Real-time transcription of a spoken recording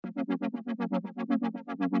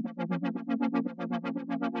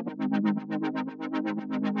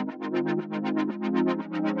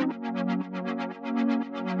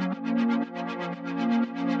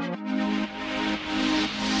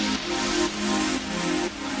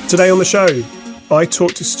Today on the show, I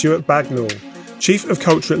talked to Stuart Bagnell, Chief of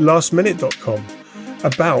Culture at lastminute.com,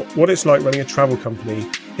 about what it's like running a travel company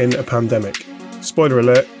in a pandemic. Spoiler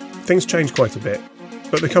alert, things changed quite a bit,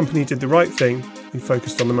 but the company did the right thing and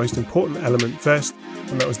focused on the most important element first,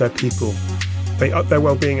 and that was their people. They upped their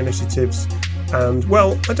wellbeing initiatives, and,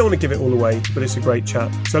 well, I don't want to give it all away, but it's a great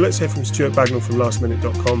chat. So let's hear from Stuart Bagnell from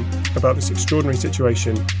lastminute.com about this extraordinary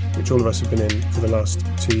situation which all of us have been in for the last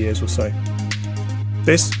 2 years or so.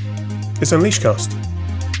 This is Unleashcast.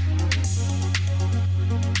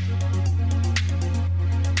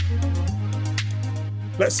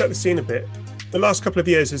 Let's set the scene a bit. The last couple of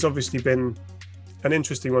years has obviously been an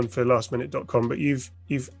interesting one for lastminute.com, but you've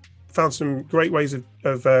found some great ways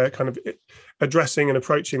of kind of addressing and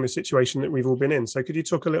approaching the situation that we've all been in. So could you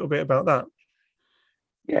talk a little bit about that?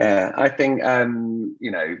 Yeah, I think,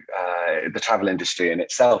 the travel industry in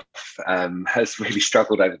itself has really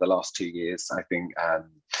struggled over the last 2 years, I think.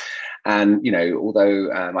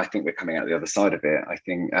 Although I think we're coming out the other side of it, I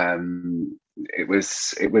think it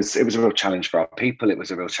was a real challenge for our people. It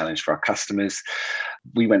was a real challenge for our customers.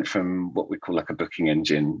 We went from what we call like a booking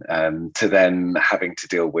engine to then having to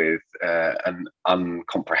deal with an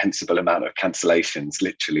incomprehensible amount of cancellations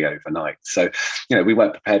literally overnight. So, we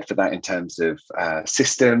weren't prepared for that in terms of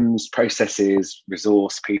systems, processes,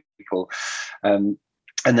 resource, people.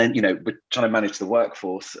 And then, we're trying to manage the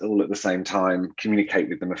workforce all at the same time, communicate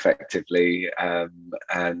with them effectively, and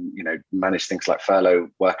manage things like furlough,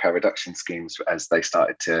 work hour reduction schemes as they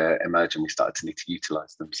started to emerge, and we started to need to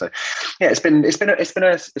utilise them. So, yeah, it's been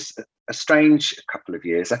a strange couple of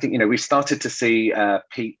years. I think we started to see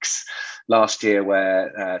peaks last year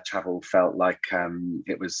where travel felt like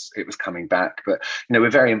it was coming back, but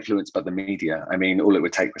we're very influenced by the media. I mean, all it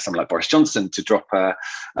would take was someone like Boris Johnson to drop a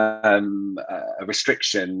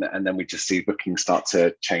restriction, and then we just see bookings start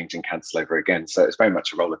to change and cancel over again. So it's very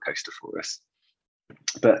much a roller coaster for us.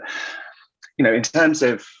 But in terms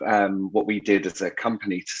of what we did as a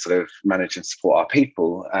company to sort of manage and support our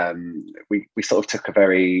people, we sort of took a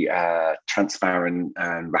very transparent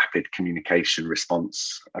and rapid communication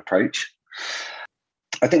response approach.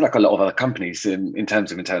 I think like a lot of other companies in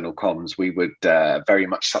terms of internal comms, we would very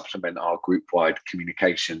much supplement our group-wide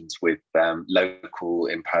communications with local,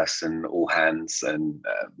 in-person, all hands and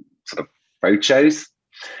sort of roadshows.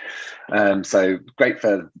 So great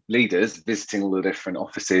for leaders visiting all the different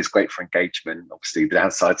offices, great for engagement. Obviously, the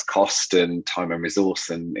downside's cost and time and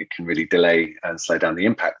resource, and it can really delay and slow down the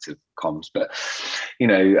impact of comms. But,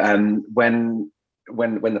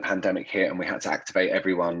 when the pandemic hit and we had to activate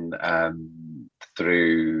everyone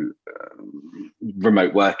through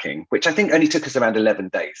remote working, which I think only took us around 11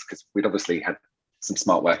 days, because we'd obviously had some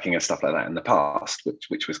smart working and stuff like that in the past,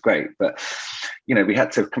 which was great. But, we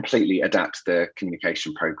had to completely adapt the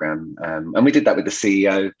communication program. And we did that with the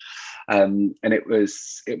CEO. And it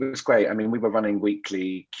was great. I mean, we were running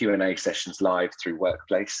weekly Q&A sessions live through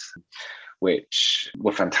Workplace, which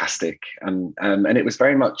were fantastic. And it was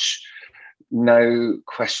very much no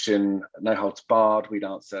question, no holds barred. We'd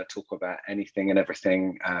answer, talk about anything and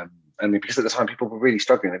everything. Because at the time people were really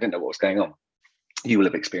struggling, they didn't know what was going on. You will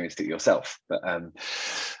have experienced it yourself, but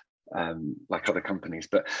like other companies.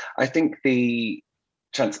 But I think the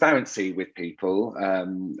transparency with people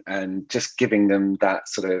and just giving them that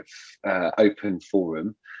sort of open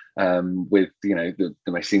forum with the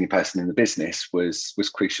most senior person in the business was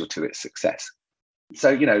crucial to its success.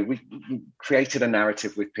 So, we created a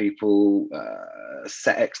narrative with people,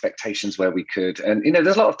 set expectations where we could. And,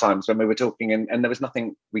 there's a lot of times when we were talking and there was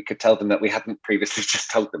nothing we could tell them that we hadn't previously just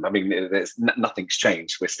told them. I mean, there's nothing's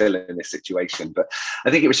changed. We're still in this situation. But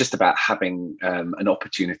I think it was just about having an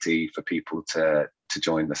opportunity for people to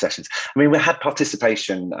join the sessions. I mean, we had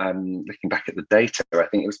participation, looking back at the data, I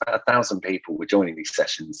think it was about 1,000 people were joining these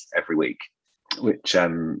sessions every week, which I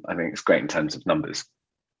think is great in terms of numbers.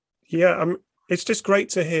 Yeah, it's just great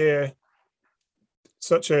to hear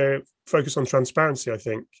such a focus on transparency, I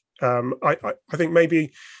think. I think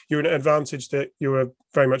maybe you're an advantage that you're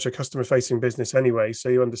very much a customer-facing business anyway, so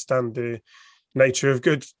you understand the nature of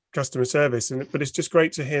good customer service. But it's just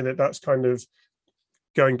great to hear that that's kind of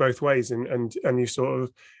going both ways, and you sort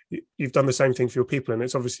of you've done the same thing for your people, and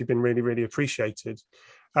it's obviously been really, really appreciated.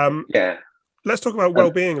 Yeah. Let's talk about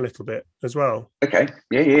well-being a little bit as well. Okay.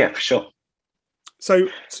 Yeah, for sure. So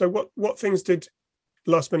what things did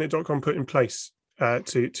lastminute.com put in place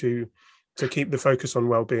to keep the focus on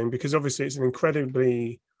well-being? Because obviously it was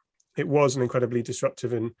an incredibly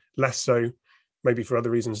disruptive, and less so maybe for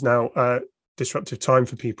other reasons now, disruptive time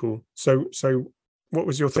for people. So what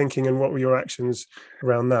was your thinking and what were your actions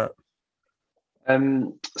around that?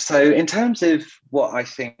 So in terms of what I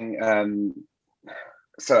think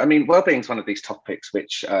So, I mean, well-being is one of these topics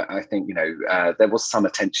which I think, there was some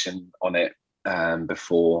attention on it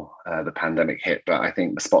before the pandemic hit, but I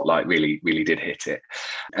think the spotlight really did hit it.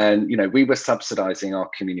 And, we were subsidizing our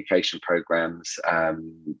communication programs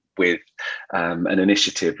with an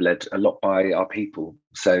initiative led a lot by our people.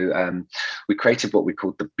 So we created what we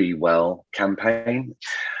called the Be Well campaign.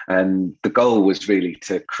 And the goal was really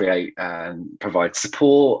to create and provide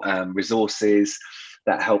support, resources,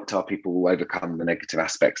 that helped our people overcome the negative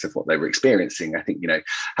aspects of what they were experiencing. I think,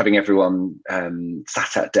 having everyone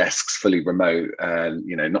sat at desks fully remote,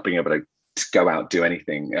 not being able to go out, do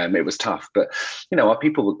anything, it was tough. But, our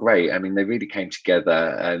people were great. I mean, they really came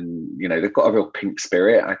together and, they've got a real pink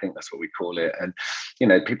spirit. I think that's what we call it. And,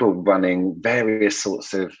 people running various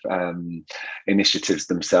sorts of initiatives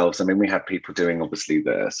themselves. I mean, we had people doing obviously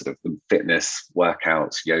the sort of the fitness,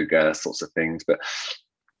 workouts, yoga sorts of things, but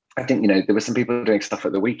I think, there were some people doing stuff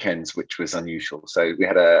at the weekends, which was unusual. So we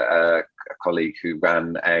had a colleague who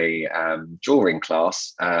ran a drawing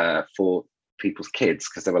class for people's kids,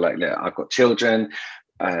 because they were like, look, I've got children.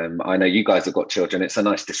 I know you guys have got children. It's a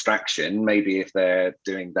nice distraction. Maybe if they're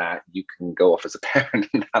doing that, you can go off as a parent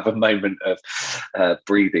and have a moment of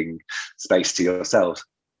breathing space to yourselves.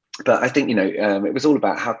 But I think, it was all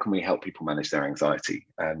about how can we help people manage their anxiety.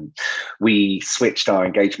 We switched our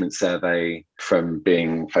engagement survey from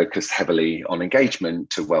being focused heavily on engagement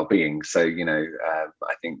to well-being. So,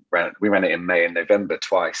 I think we ran it in May and November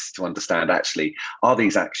twice to understand, actually, are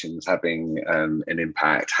these actions having an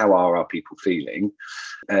impact? How are our people feeling?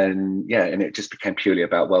 And it just became purely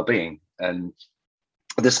about well-being. And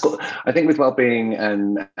I think with well-being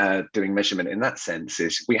and doing measurement in that sense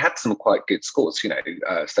is we had some quite good scores,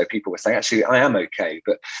 so people were saying, actually, I am okay.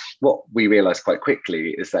 But what we realized quite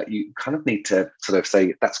quickly is that you kind of need to sort of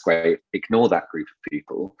say, that's great, ignore that group of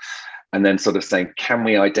people, and then sort of saying, can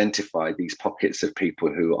we identify these pockets of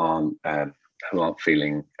people who aren't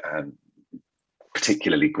feeling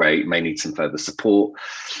particularly great, may need some further support.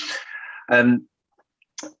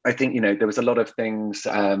 I think, there was a lot of things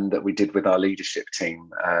that we did with our leadership team,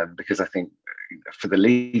 because I think for the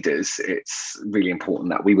leaders, it's really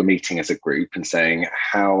important that we were meeting as a group and saying,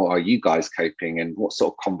 how are you guys coping and what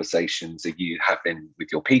sort of conversations are you having with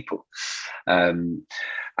your people?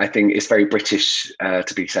 I think it's very British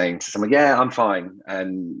to be saying to someone, yeah, I'm fine,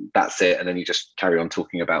 and that's it. And then you just carry on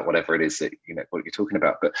talking about whatever it is that, what you're talking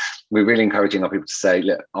about. But we're really encouraging our people to say,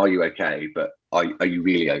 look, are you okay? But are you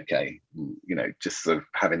really okay? Just sort of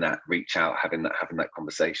having that reach out, having that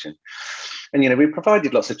conversation. And, we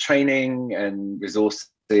provided lots of training and resources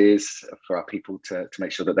for our people to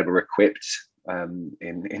make sure that they were equipped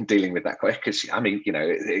in dealing with that quite, because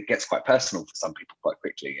it gets quite personal for some people quite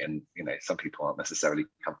quickly, and some people aren't necessarily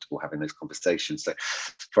comfortable having those conversations. So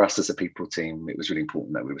for us as a people team, it was really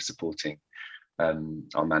important that we were supporting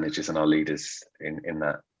our managers and our leaders in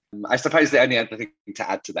that. I suppose the only other thing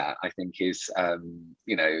to add to that, I think, is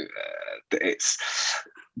it's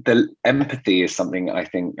the empathy is something I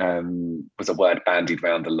think was a word bandied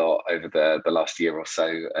around a lot over the last year or so.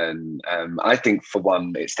 And I think, for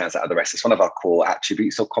one, it stands out of the rest. It's one of our core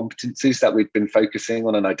attributes or competencies that we've been focusing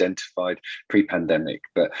on and identified pre-pandemic.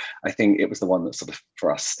 But I think it was the one that sort of,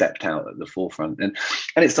 for us, stepped out at the forefront. And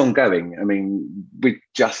it's ongoing. I mean, we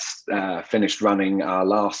just finished running our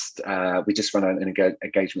last, we just ran an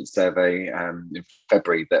engagement survey in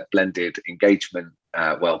February that blended engagement,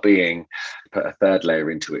 well-being, put a third layer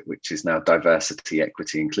into it, which is now diversity,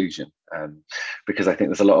 equity, inclusion, because I think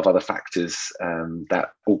there's a lot of other factors that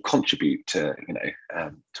all contribute to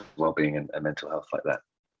to well-being and mental health like that.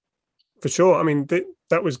 For sure. I mean,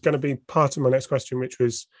 that was going to be part of my next question, which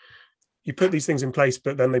was, you put these things in place,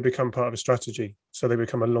 but then they become part of a strategy, so they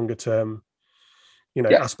become a longer term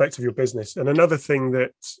aspect of your business. And another thing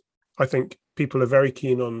that I think people are very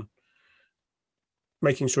keen on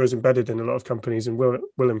making sure is embedded in a lot of companies and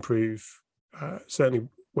will improve certainly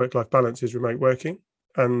work-life balance is remote working.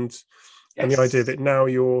 And the idea that now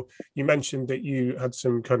you mentioned that you had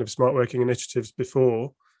some kind of smart working initiatives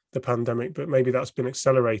before the pandemic, but maybe that's been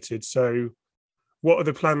accelerated. So what are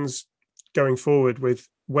the plans going forward with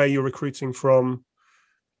where you're recruiting from,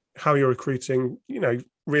 how you're recruiting,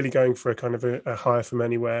 really going for a kind of a hire from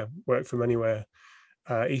anywhere, work from anywhere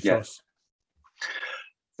ethos?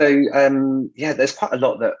 So there's quite a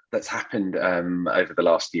lot that's happened over the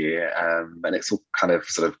last year, and it's all kind of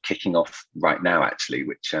sort of kicking off right now, actually,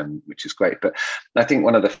 which is great. But I think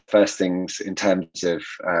one of the first things in terms of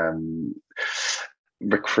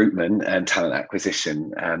recruitment and talent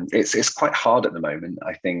acquisition, it's quite hard at the moment.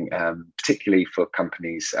 I think particularly for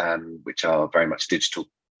companies which are very much digital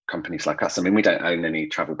companies like us. I mean, we don't own any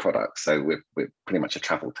travel products, so we're pretty much a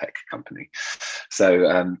travel tech company.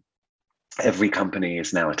 So every company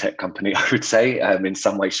is now a tech company, I would say, in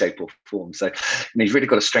some way, shape or form. So you've really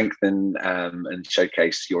got to strengthen and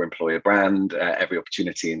showcase your employer brand, every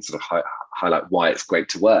opportunity, and sort of highlight why it's great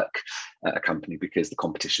to work at a company, because the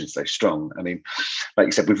competition is so strong. I mean, like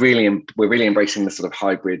you said, we're really embracing the sort of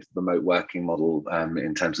hybrid remote working model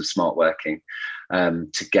in terms of smart working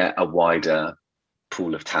to get a wider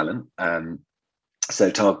pool of talent. So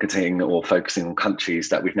targeting or focusing on countries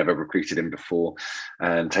that we've never recruited in before,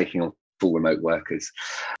 and taking on full remote workers.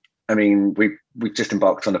 I mean, we've just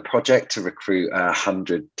embarked on a project to recruit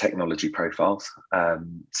 100 technology profiles,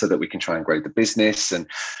 so that we can try and grow the business. And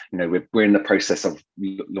we're in the process of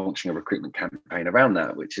launching a recruitment campaign around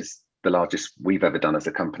that, which is the largest we've ever done as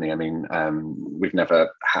a company. I mean, we've never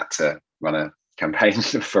had to run a campaign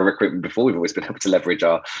for recruitment before. We've always been able to leverage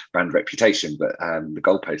our brand reputation, but the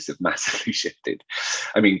goalposts have massively shifted.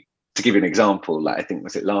 I mean, to give you an example, I think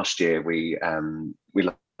was it last year we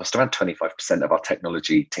lost around 25% of our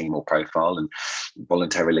technology team or profile, and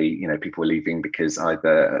voluntarily, people were leaving because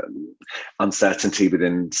either uncertainty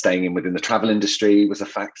within staying within the travel industry was a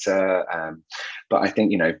factor, but I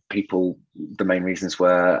think people, the main reasons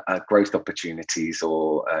were growth opportunities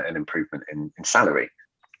or an improvement in salary.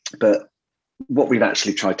 But what we've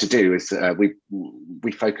actually tried to do is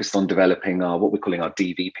we focused on developing what we're calling our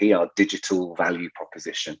DVP, our digital value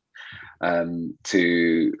proposition,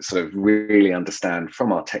 to sort of really understand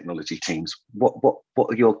from our technology teams what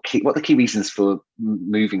are the key reasons for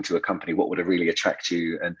moving to a company, what would really attract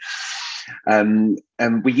you,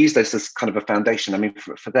 and we use those as kind of a foundation. I mean,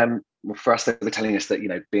 for us, they were telling us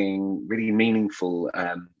that being really meaningful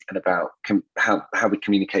and about how we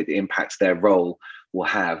communicate the impact their role will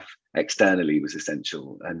have externally was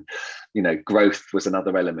essential, and growth was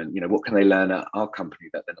another element. What can they learn at our company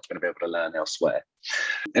that they're not going to be able to learn elsewhere?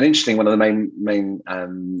 And interesting, one of the main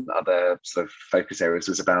other sort of focus areas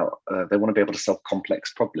was about they want to be able to solve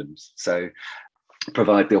complex problems, so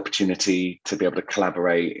provide the opportunity to be able to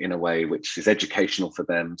collaborate in a way which is educational for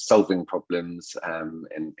them, solving problems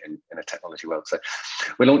in a technology world. So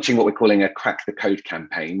we're launching what we're calling a Crack the Code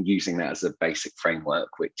campaign, using that as a basic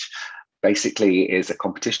framework, which basically is a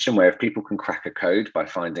competition where if people can crack a code by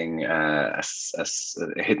finding a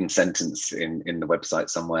hidden sentence in the website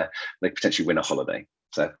somewhere, they potentially win a holiday.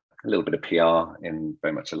 So a little bit of PR in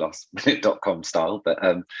very much a lastminute.com style,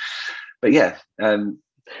 but yeah.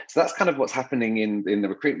 So that's kind of what's happening in the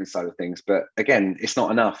recruitment side of things. But again, it's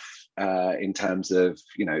not enough in terms of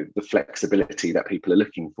the flexibility that people are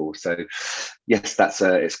looking for. So yes,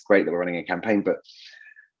 it's great that we're running a campaign, but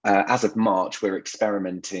as of March, we're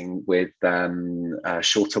experimenting with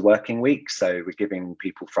shorter working weeks. So we're giving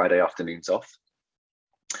people Friday afternoons off,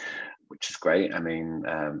 which is great. I mean,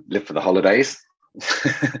 live for the holidays.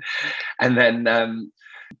 And then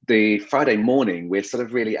the Friday morning, we're sort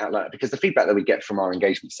of really out, because the feedback that we get from our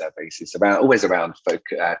engagement surveys is always around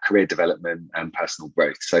career development and personal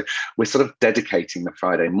growth. So we're sort of dedicating the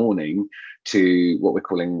Friday morning to what we're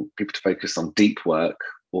calling people to focus on deep work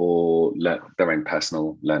or their own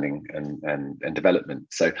personal learning and development.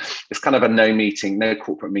 So it's kind of a no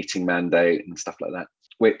corporate meeting mandate and stuff like that,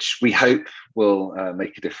 which we hope will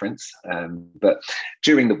make a difference. But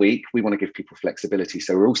during the week, we want to give people flexibility.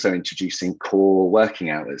 So we're also introducing core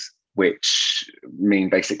working hours, which mean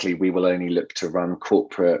basically we will only look to run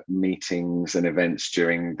corporate meetings and events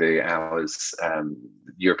during the hours,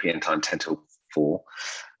 European time 10 till 4.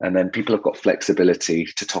 And then people have got flexibility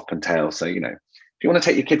to top and tail. So, if you want to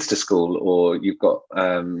take your kids to school, or you've got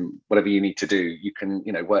whatever you need to do, you can,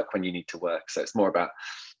 work when you need to work. So it's more about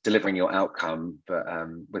delivering your outcome, but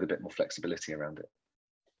with a bit more flexibility around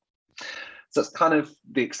it. So that's kind of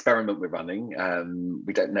the experiment we're running.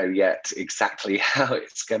 We don't know yet exactly how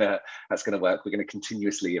that's gonna work. We're going to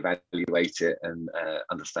continuously evaluate it and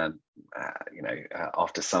understand,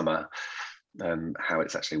 after summer, how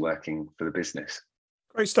it's actually working for the business.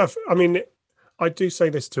 Great stuff. I mean, I do say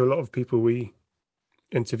this to a lot of people we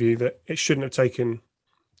interview, that it shouldn't have taken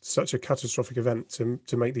such a catastrophic event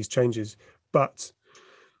to make these changes, but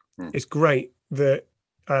it's great that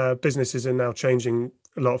businesses are now changing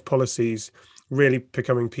a lot of policies, really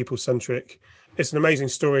becoming people-centric. It's an amazing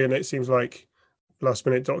story, and it seems like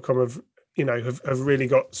lastminute.com have really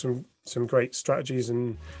got some great strategies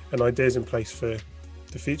and ideas in place for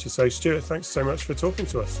the future. So Stuart, thanks so much for talking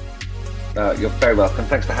to us. You're very welcome.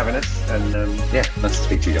 Thanks for having us, and nice to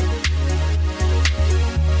speak to you, John.